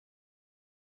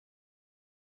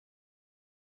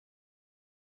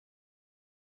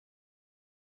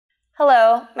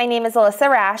Hello, my name is Alyssa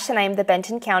Rash and I am the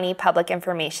Benton County Public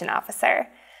Information Officer.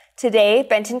 Today,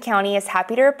 Benton County is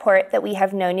happy to report that we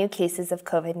have no new cases of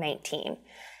COVID-19.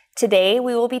 Today,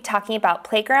 we will be talking about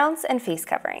playgrounds and face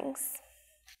coverings.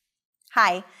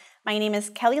 Hi, my name is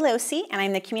Kelly Locey and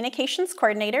I'm the Communications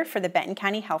Coordinator for the Benton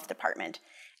County Health Department.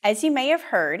 As you may have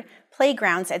heard,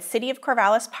 playgrounds at City of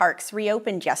Corvallis parks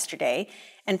reopened yesterday,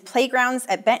 and playgrounds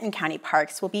at Benton County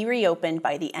parks will be reopened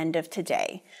by the end of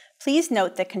today. Please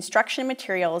note that construction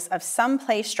materials of some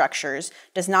play structures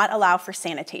does not allow for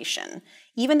sanitation.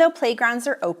 Even though playgrounds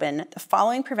are open, the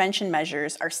following prevention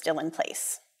measures are still in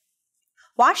place.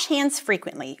 Wash hands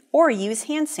frequently or use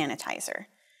hand sanitizer.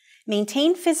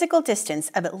 Maintain physical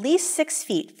distance of at least 6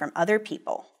 feet from other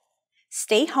people.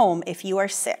 Stay home if you are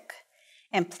sick.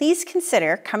 And please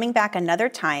consider coming back another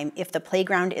time if the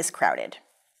playground is crowded.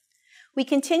 We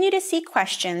continue to see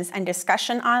questions and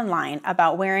discussion online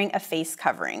about wearing a face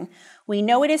covering. We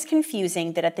know it is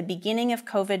confusing that at the beginning of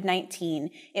COVID-19,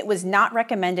 it was not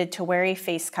recommended to wear a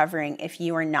face covering if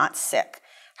you are not sick.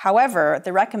 However,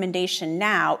 the recommendation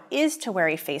now is to wear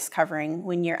a face covering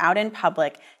when you're out in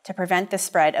public to prevent the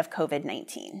spread of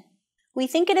COVID-19. We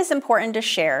think it is important to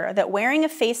share that wearing a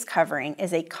face covering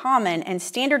is a common and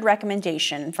standard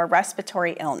recommendation for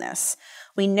respiratory illness.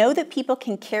 We know that people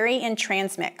can carry and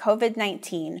transmit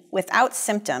COVID-19 without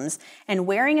symptoms, and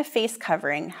wearing a face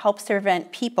covering helps to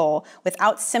prevent people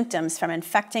without symptoms from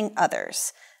infecting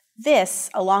others. This,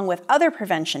 along with other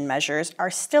prevention measures, are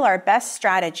still our best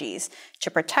strategies to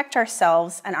protect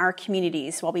ourselves and our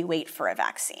communities while we wait for a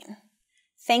vaccine.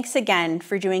 Thanks again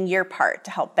for doing your part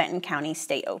to help Benton County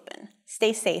stay open.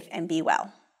 Stay safe and be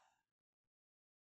well.